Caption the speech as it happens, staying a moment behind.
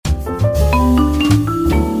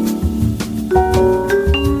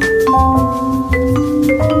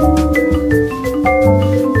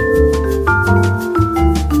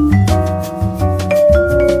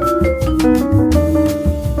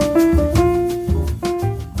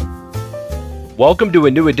Welcome to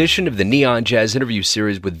a new edition of the Neon Jazz interview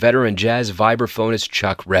series with veteran jazz vibraphonist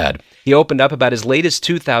Chuck Redd. He opened up about his latest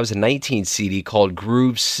 2019 CD called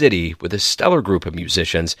Groove City with a stellar group of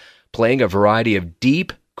musicians playing a variety of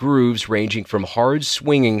deep grooves ranging from hard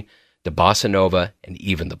swinging to bossa nova and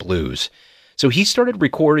even the blues. So he started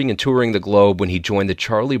recording and touring the globe when he joined the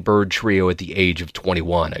Charlie Byrd Trio at the age of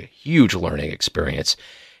 21, a huge learning experience.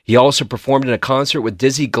 He also performed in a concert with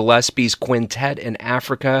Dizzy Gillespie's quintet in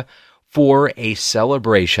Africa for a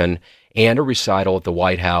celebration and a recital at the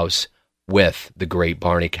White House with the great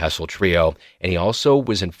Barney Kessel Trio. And he also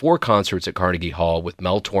was in 4 concerts at Carnegie Hall with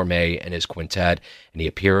Mel Torme and his quintet, and he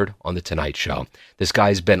appeared on The Tonight Show. This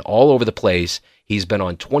guy's been all over the place. He's been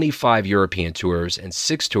on 25 European tours and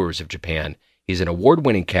 6 tours of Japan. He's an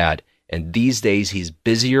award-winning cat, and these days he's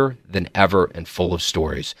busier than ever and full of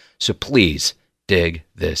stories. So please dig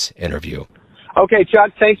this interview. Okay,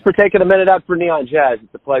 Chuck, thanks for taking a minute out for Neon Jazz.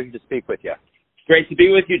 It's a pleasure to speak with you. Great to be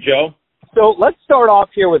with you, Joe. So let's start off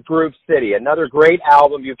here with Groove City, another great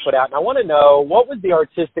album you've put out. And I want to know, what was the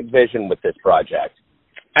artistic vision with this project?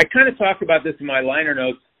 I kind of talked about this in my liner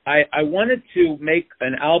notes. I wanted to make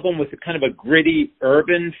an album with a kind of a gritty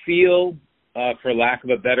urban feel, for lack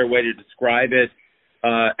of a better way to describe it,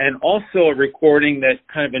 and also a recording that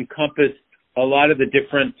kind of encompassed a lot of the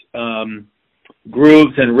different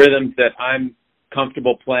grooves and rhythms that I'm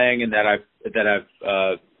comfortable playing and that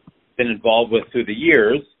I've been involved with through the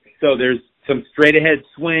years. So there's some straight ahead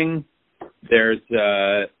swing, there's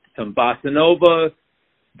some bossa nova,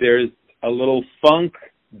 there's a little funk,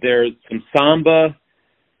 there's some samba,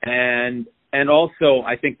 and also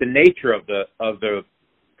I think the nature of the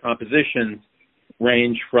compositions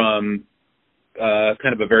range from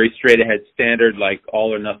kind of a very straight ahead standard like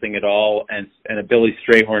All or Nothing at All and a Billy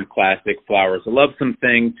Strayhorn classic, Flowers of Love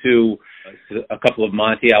Something, to a couple of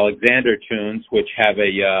Monty Alexander tunes which have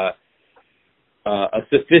a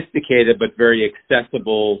sophisticated but very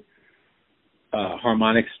accessible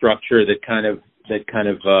harmonic structure that kind of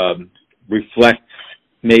reflects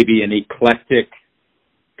maybe an eclectic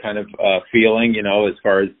kind of feeling, you know, as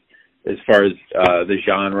far as the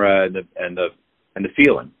genre and the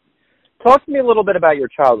feeling. Talk to me a little bit about your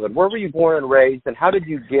childhood. Where were you born and raised, and how did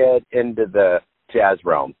you get into the jazz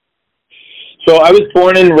realm? So I was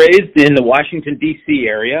born and raised in the Washington, D.C.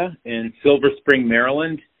 area in Silver Spring,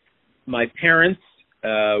 Maryland. My parents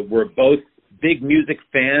were both big music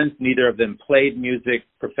fans. Neither of them played music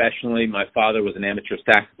professionally. My father was an amateur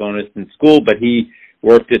saxophonist in school, but he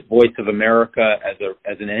worked at Voice of America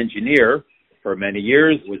as an engineer for many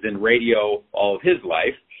years, was in radio all of his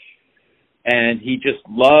life, and he just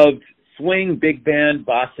loved swing, big band,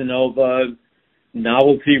 bossa nova,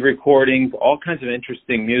 novelty recordings, all kinds of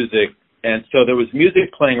interesting music. And so there was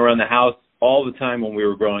music playing around the house all the time when we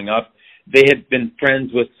were growing up. They had been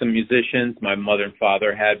friends with some musicians. My mother and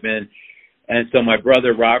father had been. And so my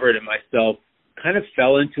brother Robert and myself kind of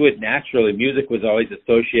fell into it naturally. Music was always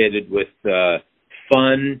associated with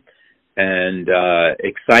fun and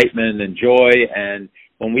excitement and joy. And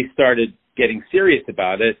when we started getting serious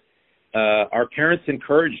about it, our parents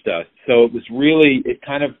encouraged us. So it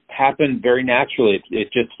kind of happened very naturally.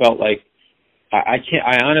 It just felt like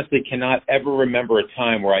I honestly cannot ever remember a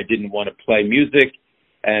time where I didn't want to play music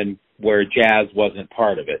and where jazz wasn't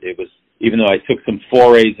part of it. It was, even though I took some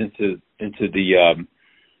forays into the,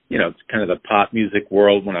 kind of the pop music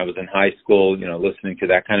world when I was in high school, listening to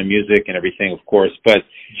that kind of music and everything, of course, but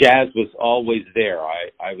jazz was always there.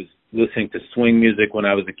 I was listening to swing music when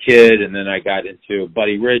I was a kid, and then I got into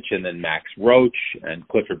Buddy Rich and then Max Roach and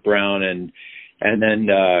Clifford Brown, and then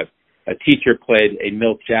a teacher played a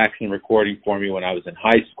Milt Jackson recording for me when I was in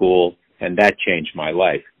high school, and that changed my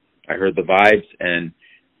life. I heard the vibes and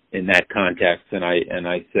in that context, and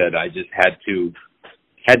I said I just had to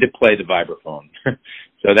play the vibraphone.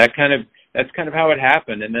 So that's kind of how it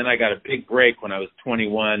happened. And then I got a big break when I was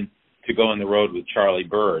 21 to go on the road with Charlie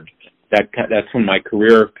Byrd. That's when my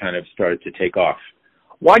career kind of started to take off.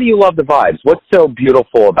 Why do you love the vibes? What's so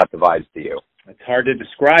beautiful about the vibes to you? It's hard to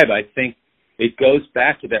describe. I think it goes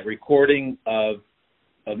back to that recording of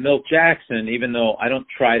Milt Jackson. Even though I don't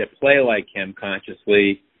try to play like him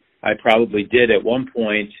consciously, I probably did at one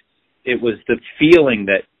point. It was the feeling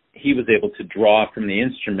that he was able to draw from the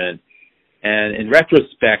instrument. And in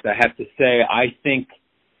retrospect, I have to say, I think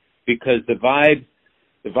because the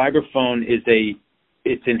vibraphone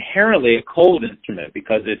it's inherently a cold instrument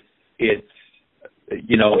because it's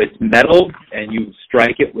metal and you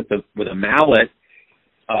strike it with a mallet,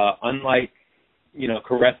 unlike,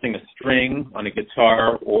 caressing a string on a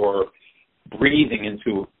guitar or breathing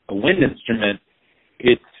into a wind instrument.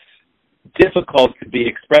 It's difficult to be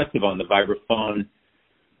expressive on the vibraphone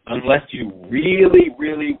unless you really,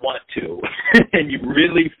 really want to and you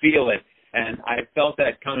really feel it. And I felt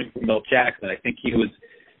that coming from Milt Jackson. I think he was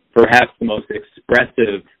perhaps the most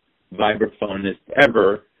expressive vibraphonist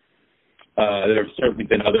ever. There have certainly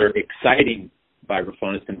been other exciting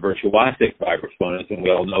vibraphonists and virtuosic vibraphonists, and we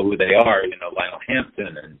all know who they are, Lionel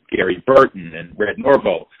Hampton and Gary Burton and Red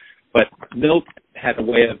Norvo. But Milt had a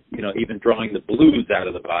way of, even drawing the blues out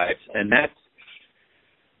of the vibes, and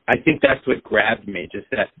I think that's what grabbed me, just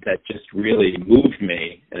that just really moved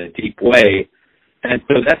me in a deep way. And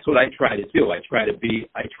so that's what I try to do. I try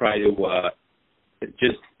to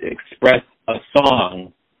just express a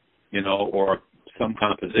song, or some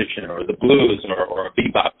composition, or the blues, or a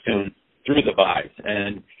bebop tune through the vibes.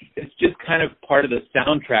 And it's just kind of part of the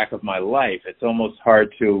soundtrack of my life. It's almost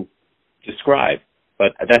hard to describe,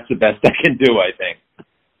 but that's the best I can do, I think.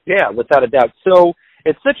 Yeah, without a doubt. So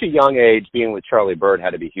at such a young age, being with Charlie Byrd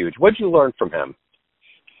had to be huge. What did you learn from him?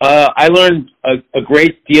 I learned a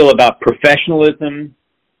great deal about professionalism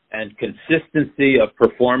and consistency of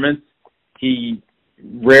performance. He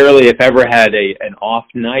rarely, if ever, had an off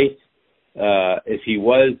night. If he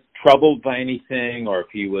was troubled by anything, or if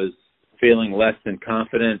he was feeling less than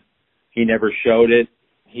confident, he never showed it.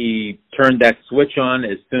 He turned that switch on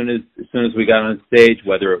as soon as we got on stage,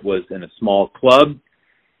 whether it was in a small club,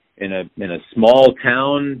 in a small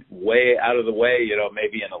town, way out of the way,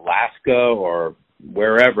 maybe in Alaska or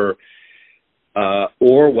wherever,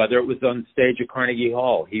 or whether it was on stage at Carnegie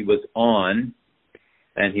Hall. He was on,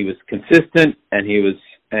 and he was consistent, and he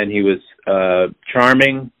was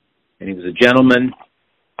charming, and he was a gentleman.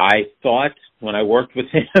 I thought when I worked with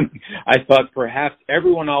him, I thought perhaps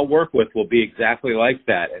everyone I'll work with will be exactly like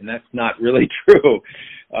that, and that's not really true.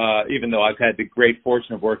 Even though I've had the great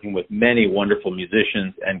fortune of working with many wonderful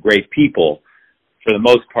musicians and great people, for the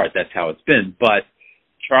most part, that's how it's been. But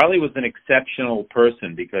Charlie was an exceptional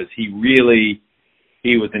person because he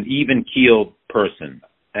was an even-keeled person,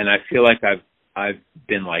 and I feel like I've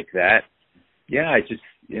been like that. Yeah,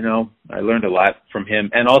 I learned a lot from him,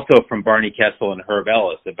 and also from Barney Kessel and Herb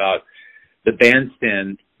Ellis about the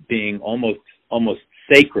bandstand being almost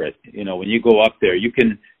sacred. When you go up there, you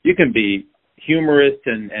can be humorous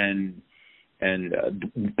and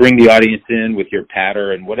bring the audience in with your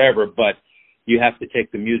patter and whatever, but you have to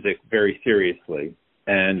take the music very seriously.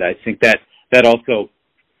 And I think that also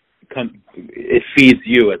it feeds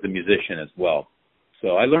you as a musician as well.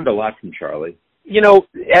 So I learned a lot from Charlie.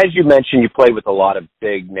 As you mentioned, you play with a lot of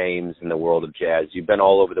big names in the world of jazz. You've been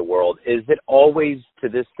all over the world. Is it always, to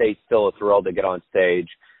this day, still a thrill to get on stage?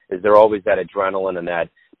 Is there always that adrenaline and that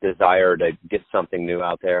desire to get something new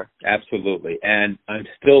out there? Absolutely. And I'm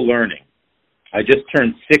still learning. I just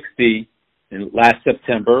turned 60 last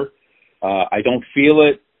September. I don't feel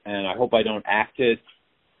it, and I hope I don't act it.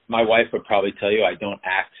 My wife would probably tell you I don't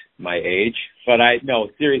act my age. But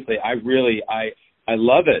seriously, I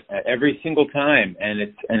love it every single time, and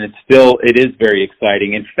it is very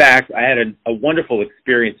exciting. In fact, I had a wonderful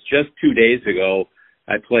experience just 2 days ago.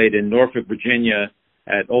 I played in Norfolk, Virginia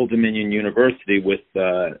at Old Dominion University with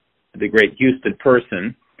the great Houston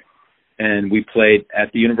Person, and we played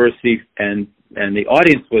at the university, and the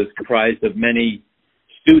audience was comprised of many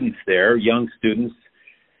students there, young students,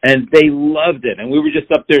 and they loved it. And we were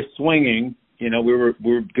just up there swinging. We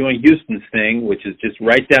were doing Houston's thing, which is just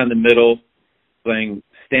right down the middle, playing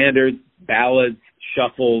standards, ballads,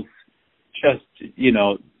 shuffles, just,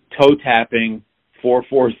 toe tapping,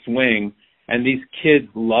 4/4 swing. And these kids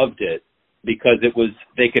loved it because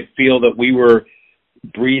they could feel that we were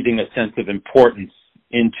breathing a sense of importance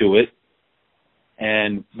into it.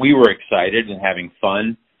 And we were excited and having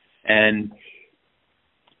fun. And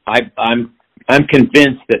I'm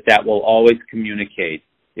convinced that will always communicate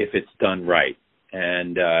if it's done right.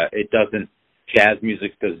 And jazz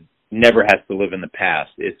music never has to live in the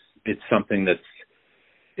past. It's something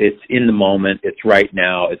it's in the moment. It's right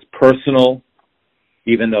now. It's personal,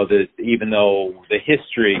 even though the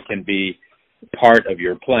history can be part of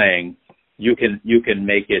your playing. You can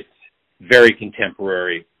make it very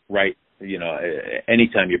contemporary, right?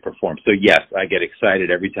 Anytime you perform. So yes, I get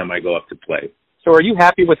excited every time I go up to play. So are you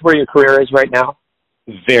happy with where your career is right now?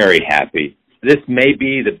 Very happy. This may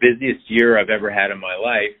be the busiest year I've ever had in my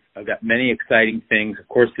life. I've got many exciting things. Of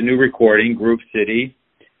course, the new recording, Groove City,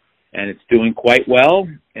 and it's doing quite well,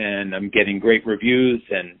 and I'm getting great reviews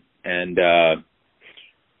and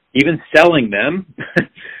even selling them,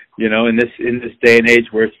 in this day and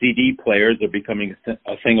age where CD players are becoming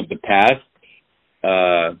a thing of the past.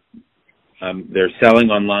 They're selling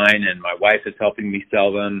online, and my wife is helping me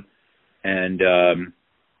sell them. And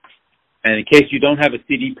And in case you don't have a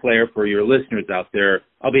CD player for your listeners out there,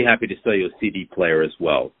 I'll be happy to sell you a CD player as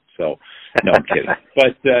well. So, no, I'm kidding.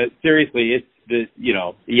 But seriously, it's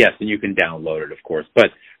yes, and you can download it, of course.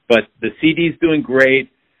 But the CD's doing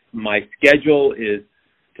great. My schedule is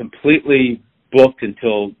completely booked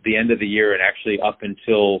until the end of the year, and actually up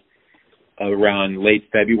until around late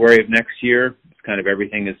February of next year. It's kind of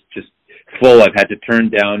everything is just full. I've had to turn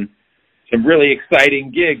down some really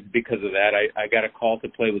exciting gigs because of that. I got a call to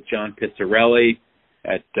play with John Pizzarelli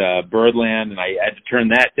at Birdland, and I had to turn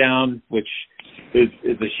that down, which is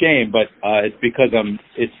a shame. But it's because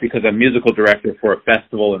I'm musical director for a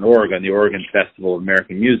festival in Oregon, the Oregon Festival of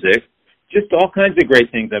American Music. Just all kinds of great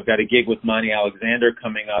things. I've got a gig with Monty Alexander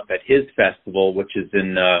coming up at his festival, which is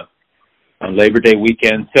on Labor Day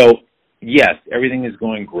weekend. So yes, everything is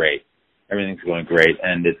going great. Everything's going great,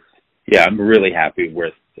 and I'm really happy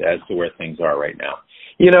as to where things are right now.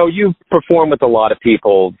 You know, you perform with a lot of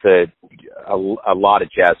people that a lot of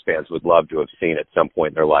jazz fans would love to have seen at some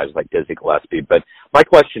point in their lives, like Dizzy Gillespie. But my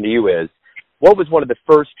question to you is, what was one of the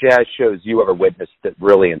first jazz shows you ever witnessed that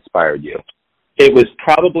really inspired you? It was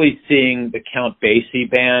probably seeing the Count Basie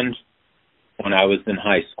band when I was in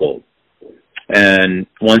high school. And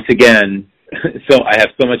once again, so I have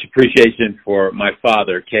so much appreciation for my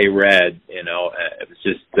father, Kay Red. You know, it was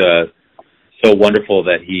just so wonderful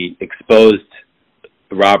that he exposed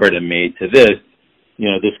Robert and me to this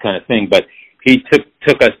kind of thing. But he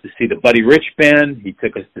took us to see the Buddy Rich band. He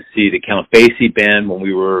took us to see the Count Basie band when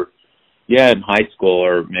we were in high school,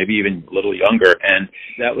 or maybe even a little younger, and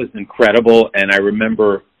that was incredible. And I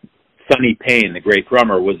remember Sonny Payne, the great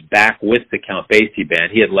drummer, was back with the Count Basie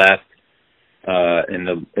band. He had left in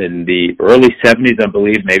the early 70s, I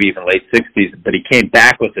believe, maybe even late 60s, but he came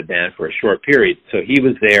back with the band for a short period. So he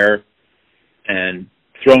was there and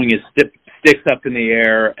throwing his sticks up in the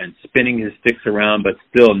air and spinning his sticks around, but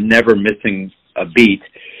still never missing a beat.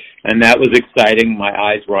 And that was exciting. My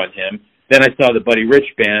eyes were on him. Then I saw the Buddy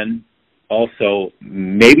Rich band, also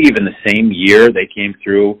maybe even the same year they came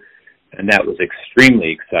through, and that was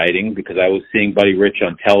extremely exciting because I was seeing Buddy Rich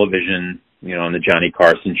on television, on the Johnny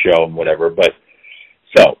Carson show and whatever. But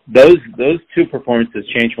so those two performances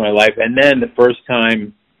changed my life. And then the first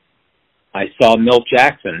time I saw Milt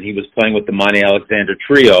Jackson, he was playing with the Monty Alexander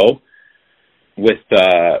Trio with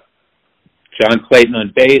John Clayton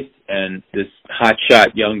on bass and this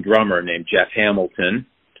hotshot young drummer named Jeff Hamilton,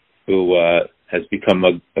 who has become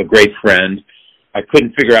a great friend. I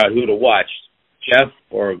couldn't figure out who to watch, Jeff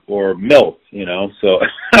or Milt, So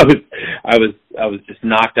I was just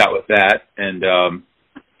knocked out with that, and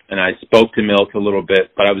I spoke to Milt a little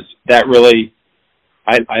bit, but it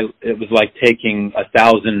was like taking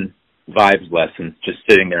 1,000 vibes lessons, just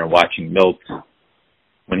sitting there and watching Milt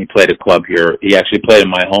when he played a club here. He actually played in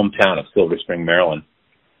my hometown of Silver Spring, Maryland.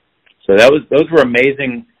 So those were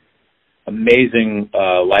amazing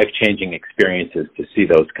life-changing experiences to see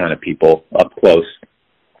those kind of people up close.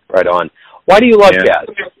 Right on. Why do you love jazz?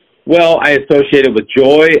 Well, I associate it with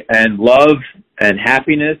joy and love and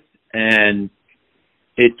happiness, and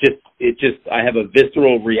it just I have a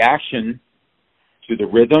visceral reaction to the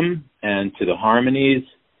rhythm and to the harmonies.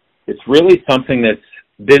 It's really something that's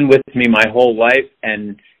been with me my whole life,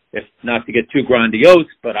 and if not to get too grandiose,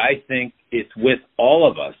 but I think it's with all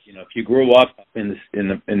of us. If you grew up in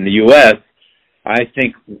the U.S., I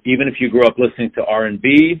think even if you grew up listening to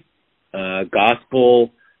R&B,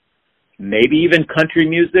 gospel, maybe even country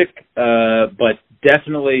music, but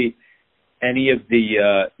definitely any of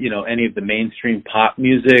the mainstream pop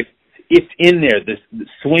music, it's in there. The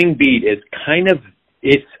swing beat is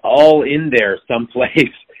it's all in there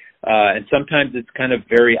someplace. And sometimes it's kind of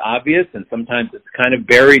very obvious, and sometimes it's kind of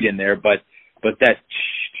buried in there, but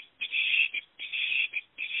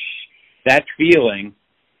that feeling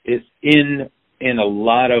is in a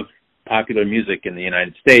lot of popular music in the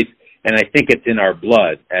United States, and I think it's in our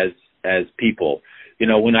blood as people.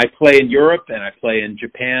 When I play in Europe and I play in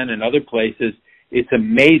Japan and other places, it's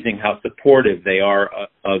amazing how supportive they are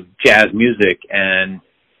of jazz music and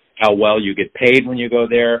how well you get paid when you go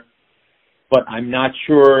there. But I'm not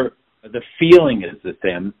sure the feeling is the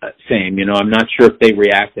same. I'm not sure if they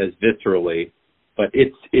react as viscerally, but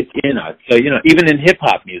it's in us. So, even in hip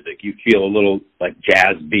hop music, you feel a little like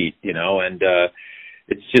jazz beat, and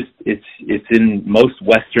it's in most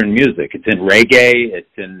Western music. It's in reggae.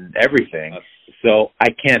 It's in everything. So I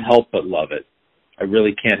can't help but love it. I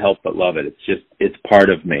really can't help but love it. It's part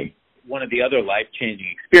of me. One of the other life-changing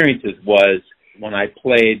experiences was when I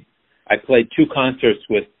played 2 concerts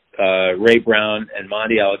with Ray Brown and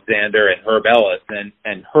Monty Alexander and Herb Ellis,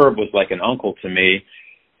 and Herb was like an uncle to me,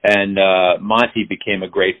 and Monty became a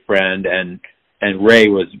great friend, and and Ray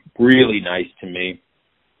was really nice to me.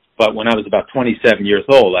 But when I was about 27 years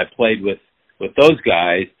old, I played with those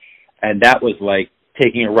guys, and that was like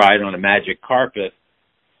taking a ride on a magic carpet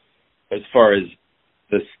as far as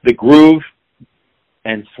the groove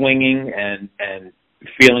and swinging and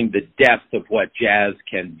feeling the depth of what jazz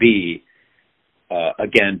can be.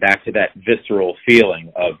 Again, back to that visceral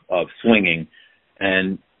feeling of swinging.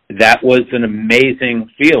 And that was an amazing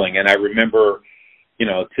feeling. And I remember,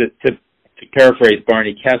 to paraphrase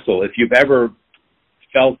Barney Kessel, if you've ever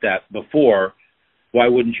felt that before, why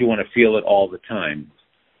wouldn't you want to feel it all the time?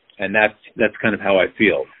 And that's kind of how I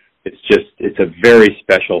feel. It's a very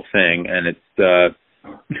special thing, and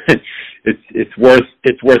it's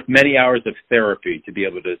worth many hours of therapy to be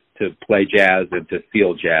able to play jazz and to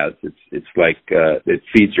feel jazz. It's like it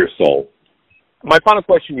feeds your soul. My final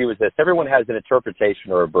question to you is this. Everyone has an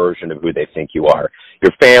interpretation or a version of who they think you are.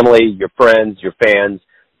 Your family, your friends, your fans,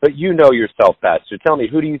 but you know yourself best. So tell me,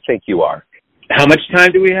 who do you think you are? How much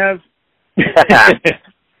time do we have?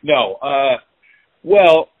 No.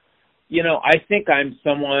 Well, I think I'm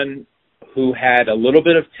someone who had a little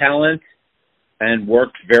bit of talent and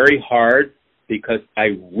worked very hard because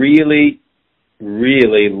I really,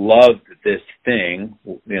 really loved this thing,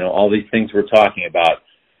 all these things we're talking about,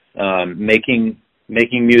 making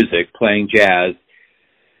music, playing jazz.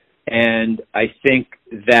 And I think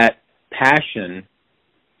that passion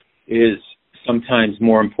is sometimes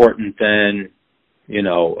more important than,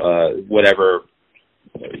 whatever,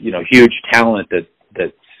 huge talent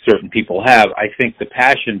that certain people have. I think the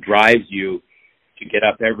passion drives you to get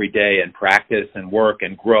up every day and practice and work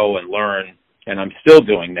and grow and learn. And I'm still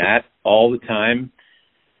doing that all the time.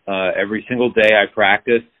 Every single day I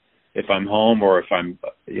practice if I'm home or if I'm,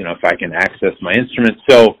 if I can access my instrument.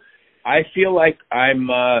 So I feel like I'm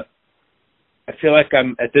at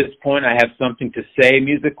this point, I have something to say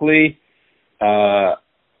musically.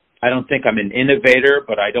 I don't think I'm an innovator,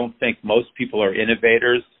 but I don't think most people are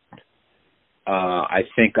innovators. I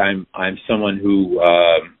think I'm someone who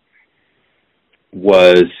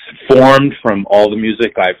was formed from all the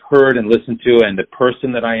music I've heard and listened to, and the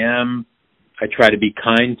person that I am. I try to be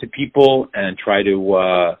kind to people and try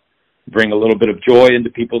to bring a little bit of joy into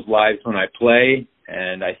people's lives when I play,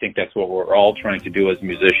 and I think that's what we're all trying to do as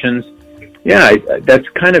musicians. Yeah, that's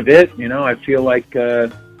kind of it. I feel like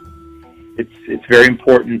it's very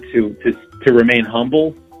important to remain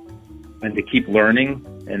humble and to keep learning,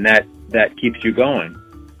 and that keeps you going.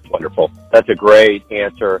 Wonderful. That's a great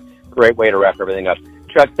answer. Great way to wrap everything up.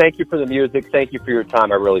 Chuck, thank you for the music. Thank you for your time.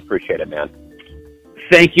 I really appreciate it, man.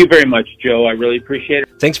 Thank you very much, Joe. I really appreciate it.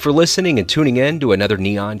 Thanks for listening and tuning in to another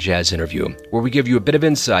Neon Jazz interview, where we give you a bit of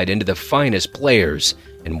insight into the finest players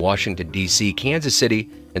in Washington, D.C., Kansas City,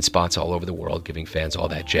 and spots all over the world, giving fans all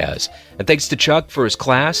that jazz. And thanks to Chuck for his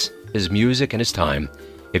class, his music, and his time.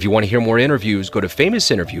 If you want to hear more interviews, go to Famous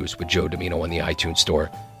Interviews with Joe Domino on the iTunes Store.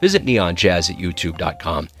 Visit neonjazz at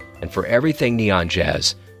youtube.com. And for everything Neon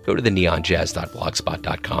Jazz, go to the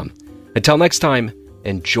neonjazz.blogspot.com. Until next time,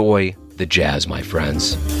 enjoy the jazz, my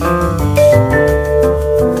friends.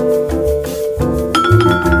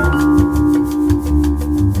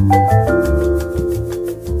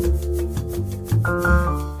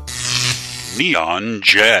 Neon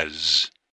Jazz.